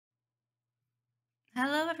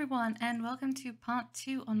Hello everyone and welcome to part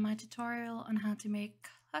 2 on my tutorial on how to make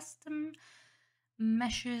custom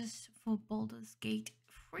meshes for Baldur's Gate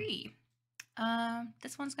 3.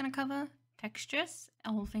 This one's going to cover textures,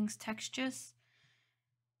 all things textures.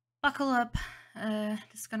 Buckle up,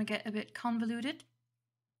 this is going to get a bit convoluted.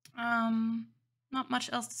 Not much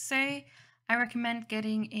else to say. I recommend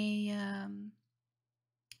getting a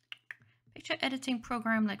picture editing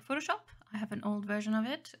program like Photoshop. I have an old version of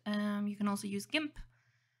it. You can also use GIMP.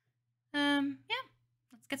 Yeah,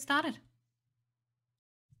 let's get started.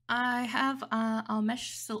 I have our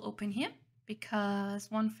mesh still open here because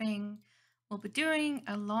one thing we'll be doing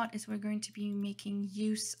a lot is we're going to be making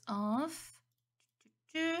use of.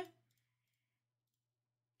 Give me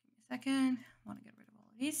a second. I want to get rid of all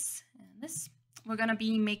of these and this. We're going to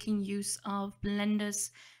be making use of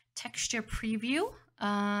Blender's texture preview,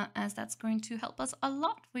 as that's going to help us a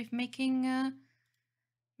lot with making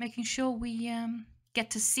sure we get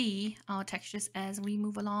to see our textures as we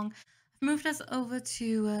move along. I've moved us over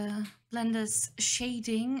to Blender's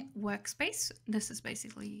shading workspace. This is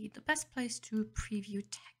basically the best place to preview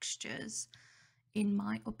textures, in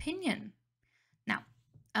my opinion. Now,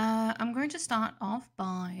 I'm going to start off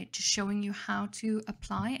by just showing you how to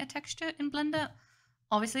apply a texture in Blender.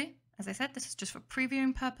 Obviously, as I said, this is just for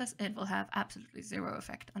previewing purpose. It will have absolutely zero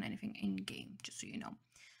effect on anything in game, just so you know.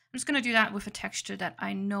 I'm just going to do that with a texture that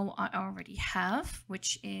I know I already have,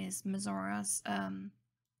 which is Mizora's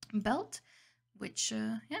belt, which,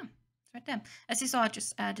 yeah, it's right there. As you saw, I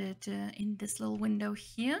just added in this little window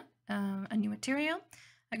here a new material.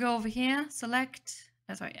 I go over here, select,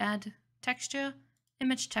 add texture,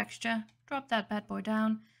 image texture, drop that bad boy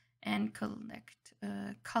down, and collect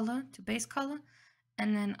color to base color,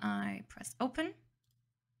 and then I press open.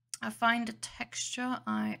 I find the texture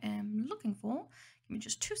I am looking for. Give me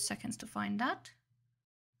just 2 seconds to find that.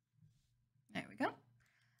 There we go.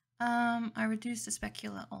 I reduce the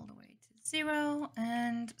specular all the way to 0,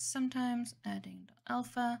 and sometimes adding the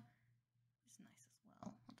alpha is nice as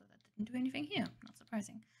well, although that didn't do anything here, not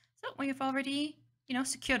surprising. So we have already,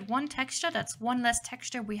 secured one texture. That's one less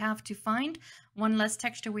texture we have to find, one less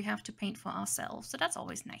texture we have to paint for ourselves, so that's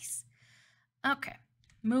always nice. Okay,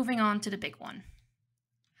 moving on to the big one.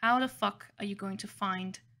 How the fuck are you going to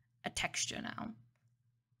find a texture now?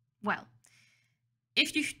 Well,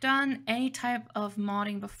 if you've done any type of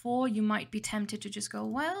modding before, you might be tempted to just go,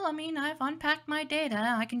 well, I mean, I've unpacked my data.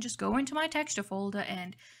 I can just go into my texture folder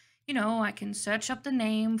and, I can search up the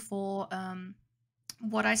name for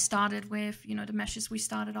what I started with, the meshes we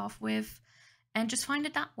started off with, and just find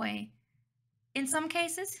it that way. In some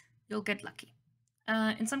cases, you'll get lucky.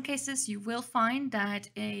 In some cases, you will find that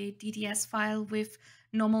a DDS file with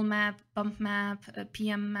normal map, bump map,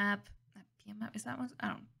 PM map, is that one? I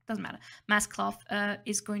don't know, doesn't matter. MSKcloth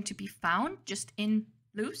is going to be found just in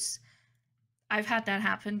loose. I've had that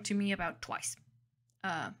happen to me about twice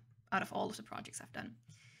out of all of the projects I've done.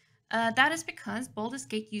 That is because Baldur's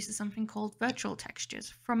Gate uses something called virtual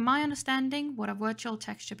textures. From my understanding, what a virtual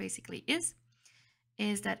texture basically is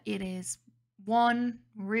that it is one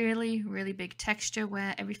really, really big texture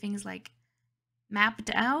where everything's like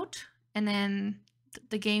mapped out, and then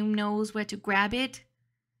the game knows where to grab it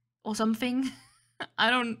or something.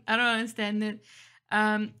 I don't understand it.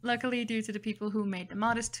 Luckily, due to the people who made the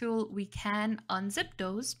modest tool, we can unzip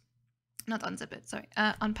those. Not unzip it, sorry.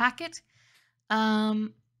 Unpack it.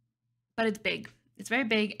 But it's big. It's very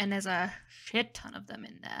big, and there's a shit ton of them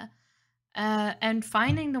in there. And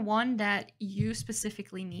finding the one that you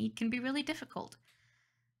specifically need can be really difficult.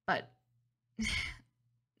 But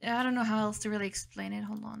I don't know how else to really explain it.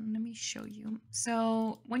 Hold on, let me show you.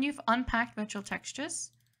 So when you've unpacked virtual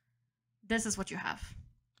textures, this is what you have,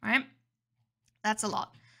 right? That's a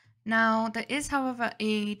lot. Now, there is, however,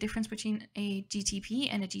 a difference between a GTP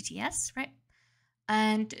and a GTS, right?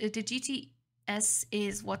 And the GTS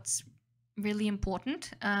is what's really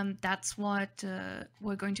important. That's what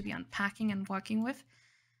we're going to be unpacking and working with.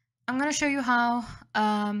 I'm going to show you how.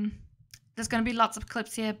 There's going to be lots of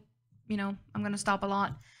clips here. I'm going to stop a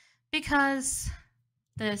lot because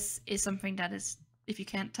this is something that is, if you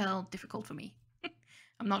can't tell, difficult for me.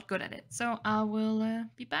 I'm not good at it. So I will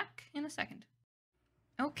be back in a second.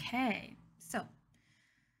 Okay, so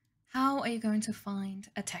how are you going to find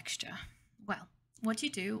a texture? Well, what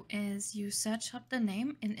you do is you search up the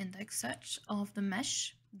name in index search of the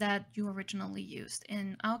mesh that you originally used.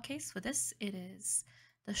 In our case for this, it is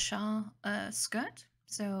the Shah skirt.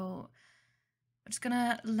 So I'm just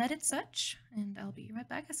gonna let it search and I'll be right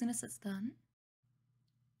back as soon as it's done.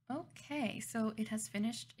 Okay, so it has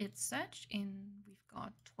finished its search and we've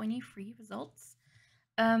got 23 results.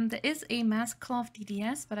 There is a MSKcloth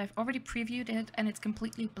DDS, but I've already previewed it and it's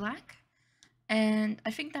completely black. And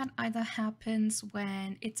I think that either happens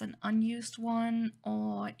when it's an unused one,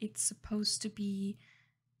 or it's supposed to be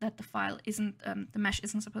that the file isn't, the mesh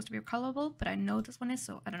isn't supposed to be colorable, but I know this one is,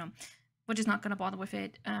 so I don't know. We're just not going to bother with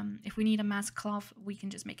it. If we need a MSKcloth, we can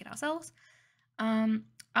just make it ourselves.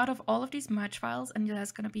 Out of all of these merge files, and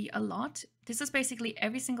there's going to be a lot, this is basically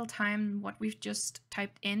every single time what we've just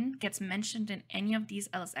typed in gets mentioned in any of these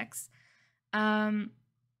LSX.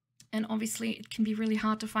 And obviously it can be really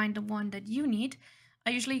hard to find the one that you need.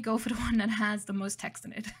 I usually go for the one that has the most text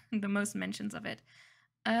in it, the most mentions of it.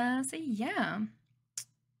 So yeah,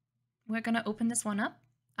 we're going to open this one up.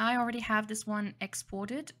 I already have this one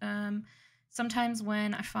exported. Sometimes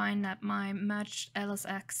when I find that my merged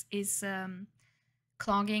LSX is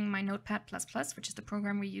clogging my Notepad++, which is the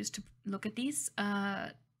program we use to look at these,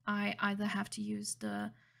 I either have to use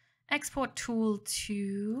the export tool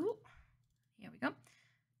to, here we go,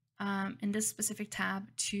 in this specific tab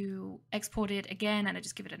to export it again, and I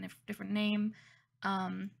just give it a different name.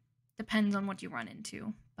 Depends on what you run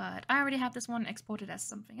into. But I already have this one exported as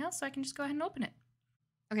something else, so I can just go ahead and open it.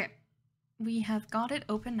 Okay, we have got it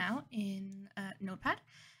open now in Notepad,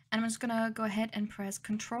 and I'm just gonna go ahead and press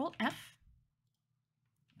Control F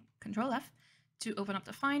to open up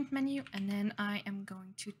the Find menu, and then I am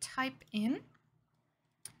going to type in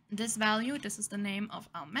this value. This is the name of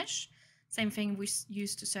our mesh. Same thing we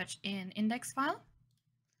used to search in index file.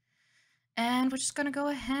 And we're just going to go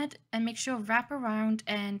ahead and make sure wrap around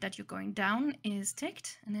and that you're going down is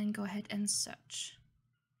ticked, and then go ahead and search.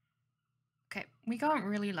 Okay, we got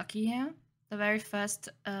really lucky here. The very first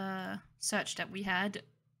search that we had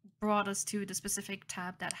brought us to the specific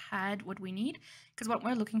tab that had what we need, because what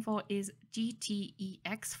we're looking for is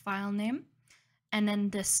GTEX file name and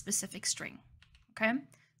then this specific string. Okay,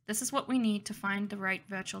 this is what we need to find the right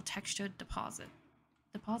virtual texture deposit.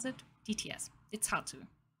 DTS. It's hard to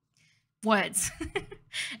words.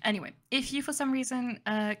 Anyway, if you for some reason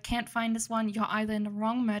can't find this one, you're either in the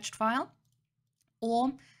wrong merged file,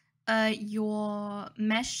 or your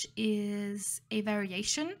mesh is a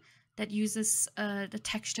variation that uses the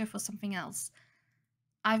texture for something else.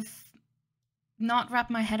 I've not wrapped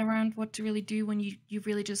my head around what to really do when you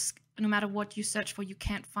really just, no matter what you search for, you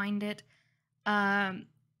can't find it.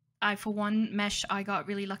 For one mesh, I got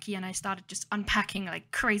really lucky and I started just unpacking like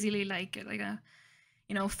crazily, like a,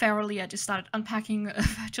 you know, ferally. I just started unpacking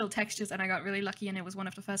virtual textures and I got really lucky and it was one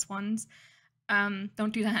of the first ones.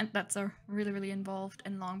 Don't do that. That's a really, really involved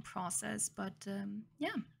and long process. But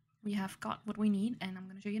yeah, we have got what we need, and I'm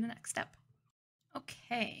going to show you the next step.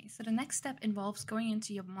 Okay, so the next step involves going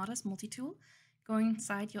into your Modest Multi-Tool, going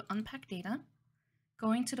inside your unpacked data,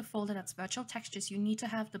 going to the folder that's virtual textures. You need to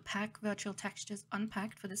have the pack virtual textures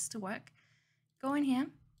unpacked for this to work. Go in here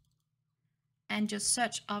and just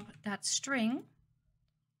search up that string.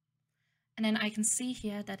 And then I can see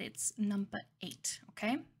here that it's number 8,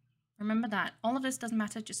 okay? Remember that. All of this doesn't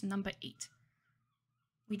matter, just number 8.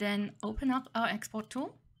 We then open up our export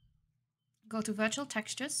tool, go to virtual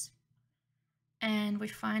textures, and we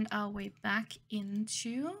find our way back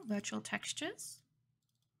into virtual textures.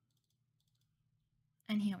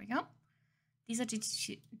 And here we go. These are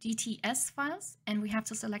DTS files, and we have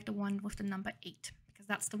to select the one with the number 8 because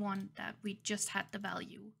that's the one that we just had the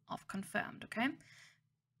value of confirmed, okay?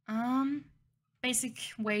 Basic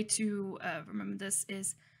way to remember this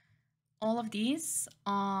is all of these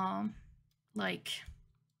are like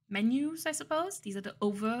menus, I suppose. These are the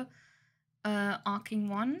arcing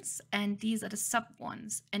ones, and these are the sub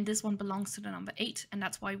ones, and this one belongs to the number 8, and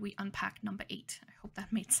that's why we unpack number 8. I hope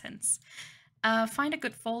that made sense. Find a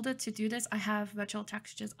good folder to do this. I have virtual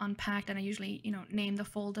textures unpacked, and I usually, you know, name the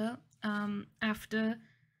folder after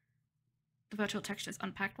the virtual textures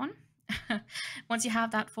unpacked one. Once you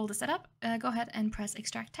have that folder set up, go ahead and press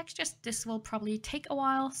extract textures. This will probably take a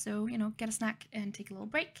while, so, you know, get a snack and take a little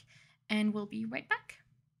break, and we'll be right back.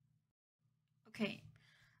 Okay.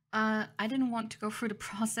 I didn't want to go through the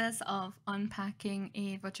process of unpacking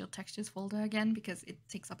a virtual textures folder again because it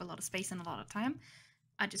takes up a lot of space and a lot of time.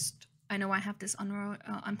 I know I have this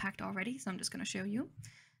unpacked already, so I'm just going to show you.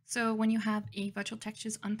 So when you have a virtual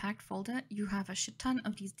textures unpacked folder, you have a shit ton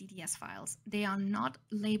of these DDS files. They are not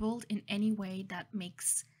labeled in any way that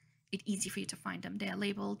makes it easy for you to find them. They are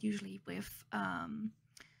labeled usually with,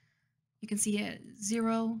 you can see here,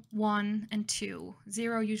 0, 1, and 2.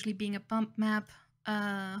 0 usually being a bump map,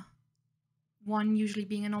 1 usually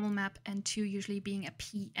being a normal map, and 2 usually being a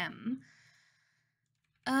PM.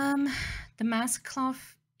 The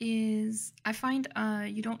MSKcloth is, I find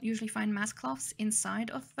you don't usually find MSKcloths inside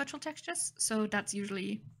of virtual textures, so that's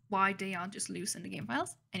usually why they are just loose in the game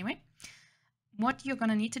files. Anyway, what you're going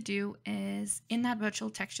to need to do is in that virtual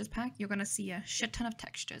textures pack, you're going to see a shit ton of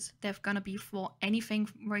textures. They're going to be for anything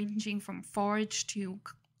ranging from forage to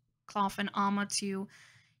cloth and armor to,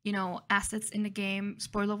 you know, assets in the game.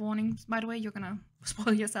 Spoiler warnings, by the way, you're going to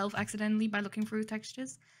spoil yourself accidentally by looking through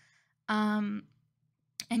textures.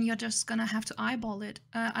 And you're just going to have to eyeball it.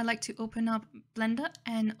 I like to open up Blender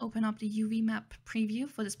and open up the UV map preview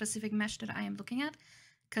for the specific mesh that I am looking at,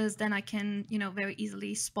 because then I can, you know, very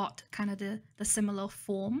easily spot kind of the similar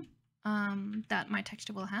form that my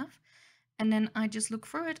texture will have. And then I just look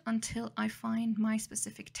through it until I find my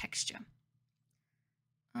specific texture.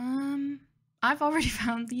 I've already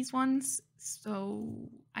found these ones, so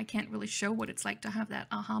I can't really show what it's like to have that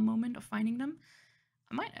aha moment of finding them.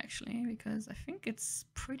 I might actually, because I think it's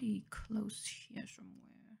pretty close here somewhere.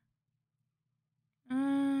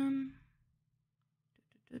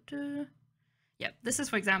 Yeah, this is,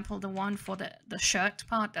 for example, the one for the shirt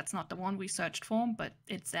part. That's not the one we searched for, but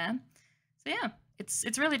it's there. So yeah,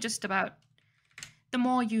 it's really just about the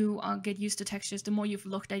more you get used to textures, the more you've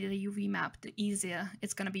looked at the UV map, the easier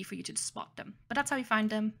it's going to be for you to spot them. But that's how you find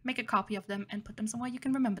them, make a copy of them, and put them somewhere you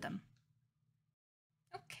can remember them.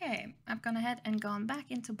 Okay, I've gone ahead and gone back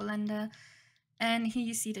into Blender, and here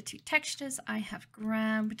you see the two textures I have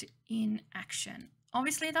grabbed in action.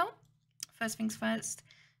 Obviously though, first things first,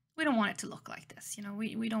 we don't want it to look like this. You know,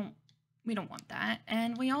 we don't want that,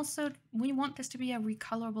 and we want this to be a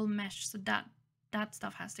recolorable mesh, so that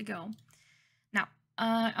stuff has to go. Now,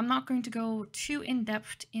 I'm not going to go too in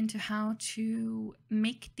depth into how to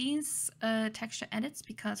make these texture edits,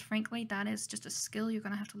 because frankly, that is just a skill you're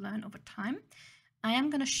going to have to learn over time. I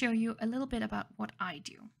am going to show you a little bit about what I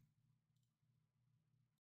do.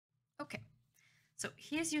 Okay, so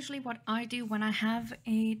here's usually what I do when I have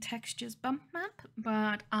a textures bump map,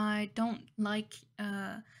 but I don't like,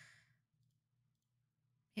 here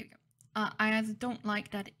we go. I either don't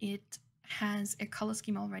like that it has a color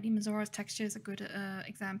scheme already. Mizora's texture is a good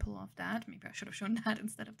example of that. Maybe I should have shown that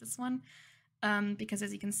instead of this one, because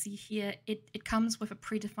as you can see here, it comes with a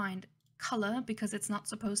predefined color, because it's not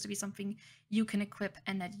supposed to be something you can equip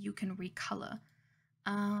and that you can recolor.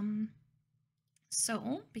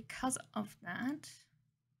 So because of that,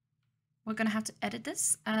 we're gonna have to edit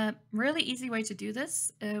this. Really easy way to do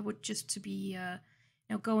this would just to be you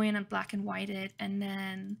know, go in and black and white it, and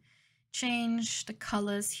then change the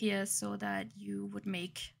colors here so that you would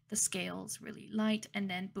make the scales really light, and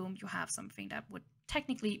then boom, you have something that would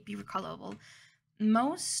technically be recolorable.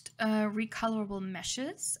 Most recolorable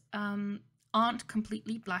meshes aren't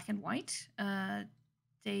completely black and white.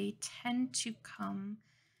 They tend to come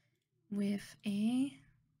with a...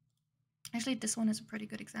 Actually, this one is a pretty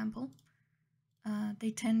good example.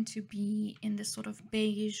 They tend to be in this sort of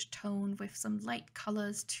beige tone with some light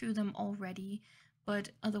colors to them already,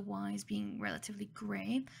 but otherwise being relatively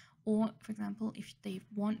gray. Or, for example, if they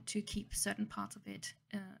want to keep certain parts of it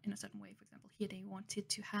in a certain way, for example, here they wanted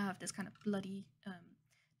to have this kind of bloody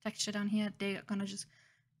texture down here, they're gonna just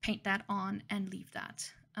paint that on and leave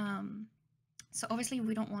that. So obviously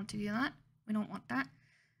we don't want to do that. We don't want that.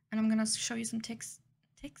 And I'm gonna show you some tips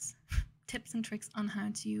and tricks on how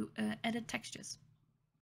to edit textures.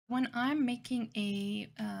 When I'm making a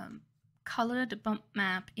colored bump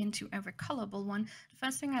map into a recolorable one, the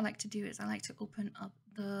first thing I like to do is I like to open up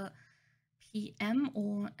the PM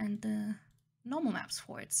and the normal maps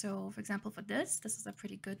for it. So for example, for this is a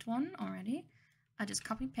pretty good one already. I just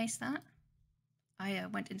copy paste that. I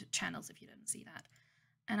went into channels if you didn't see that.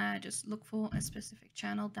 And I just look for a specific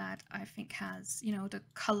channel that I think has, you know, the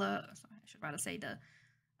color, sorry, I should rather say the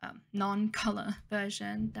non-color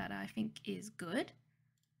version that I think is good.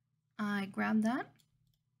 I grab that,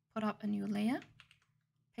 put up a new layer,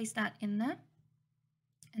 paste that in there,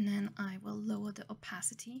 and then I will lower the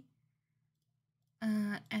opacity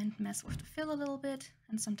and mess with the fill a little bit.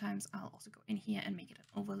 And sometimes I'll also go in here and make it an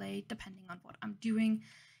overlay depending on what I'm doing.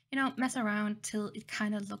 You know, mess around till it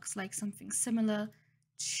kind of looks like something similar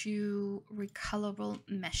to recolorable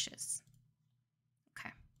meshes.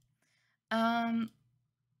 Okay. I'm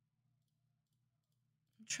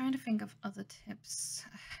trying to think of other tips.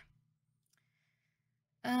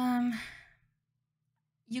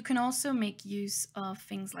 You can also make use of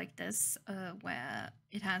things like this, where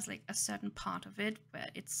it has like a certain part of it where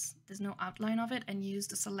there's no outline of it, and use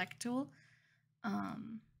the select tool,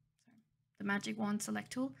 the magic wand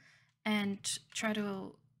select tool, and try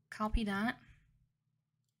to copy that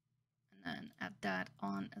and then add that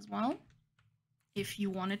on as well if you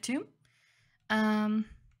wanted to. I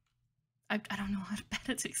don't know how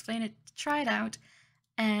better to explain it. Try it out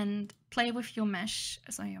and play with your mesh,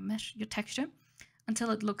 your texture,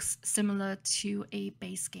 until it looks similar to a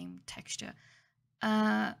base game texture.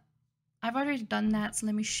 I've already done that, so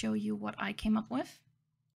let me show you what I came up with.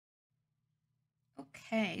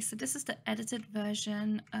 Okay, so this is the edited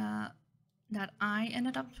version that I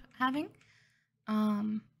ended up having.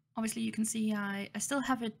 Obviously you can see I still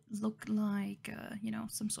have it look like, you know,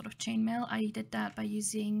 some sort of chainmail. I did that by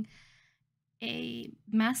using a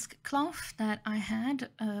MSKcloth that I had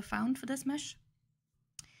found for this mesh.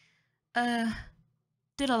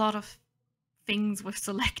 Did a lot of things with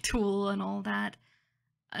select tool and all that.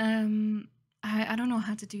 I don't know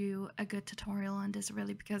how to do a good tutorial on this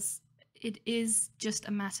really, because it is just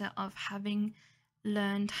a matter of having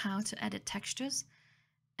learned how to edit textures.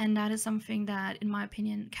 And that is something that, in my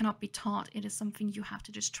opinion, cannot be taught. It is something you have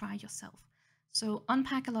to just try yourself. So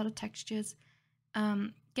unpack a lot of textures,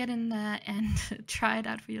 get in there and try it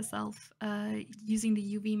out for yourself. Using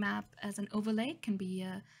the UV map as an overlay can be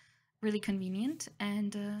really convenient,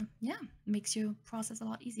 and yeah, makes your process a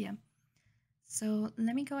lot easier. So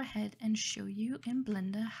let me go ahead and show you in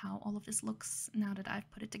Blender how all of this looks now that I've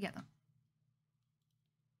put it together.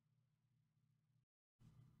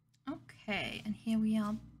 Okay, and here we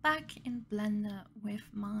are back in Blender with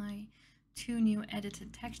my 2 new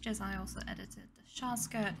edited textures. I also edited the Shah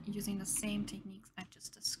skirt using the same techniques I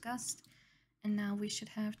just discussed. And now we should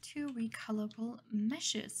have 2 recolorable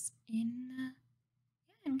meshes in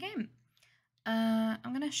game.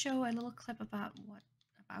 I'm gonna show a little clip about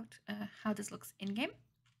how this looks in game,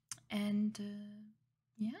 and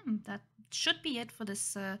yeah, that should be it for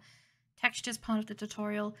this textures part of the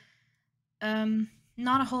tutorial.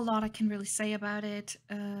 Not a whole lot I can really say about it.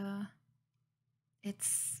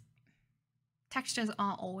 Textures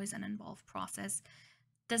are always an involved process.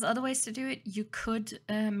 There's other ways to do it. You could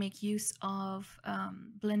make use of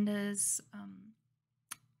Blender's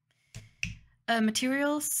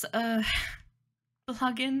materials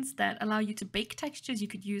plugins that allow you to bake textures. You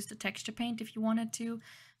could use the texture paint if you wanted to,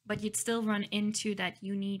 but you'd still run into that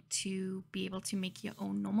you need to be able to make your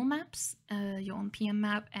own normal maps, your own PM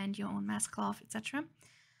map, and your own MSKcloth, etc.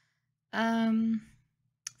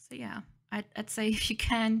 So yeah, I'd say if you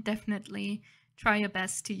can, definitely try your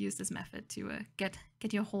best to use this method to get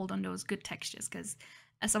your hold on those good textures, because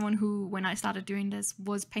as someone who, when I started doing this,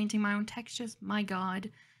 was painting my own textures, my god,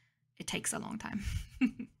 it takes a long time.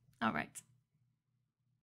 All right.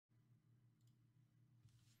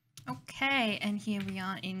 Okay, and here we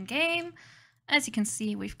are in game. As you can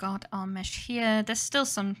see, we've got our mesh here. There's still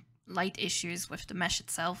some light issues with the mesh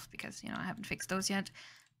itself because, you know, I haven't fixed those yet.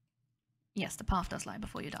 Yes, the path does lie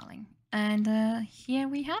before you, darling. And here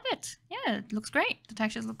we have it. Yeah, it looks great. The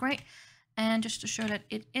textures look great. And just to show that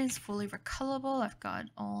it is fully recolorable, I've got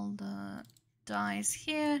all the dyes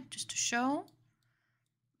here just to show.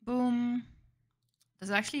 Boom.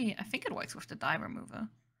 There's actually, I think it works with the dye remover.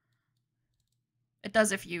 It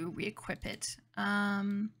does if you re-equip it. Yeah.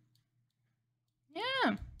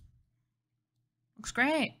 Looks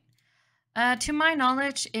great. To my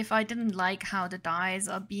knowledge, if I didn't like how the dyes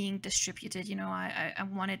are being distributed, you know, I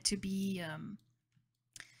want it to be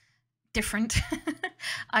different.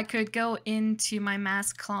 I could go into my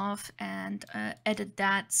MSKcloth and edit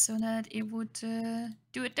that so that it would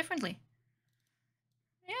do it differently.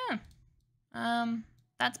 Yeah.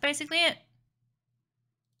 That's basically it.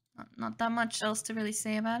 Not that much else to really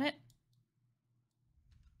say about it.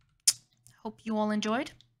 Hope you all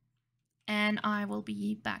enjoyed, and I will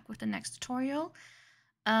be back with the next tutorial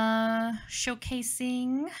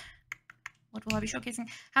showcasing, what will I be showcasing?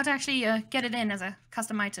 How to actually get it in as a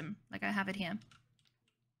custom item, like I have it here.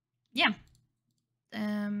 Yeah.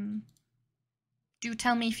 Do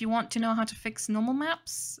tell me if you want to know how to fix normal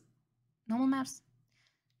maps. Normal maps?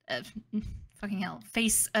 Fucking hell.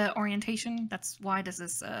 Face orientation. That's why this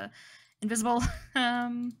is invisible.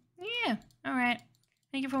 Yeah. Alright.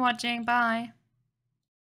 Thank you for watching. Bye.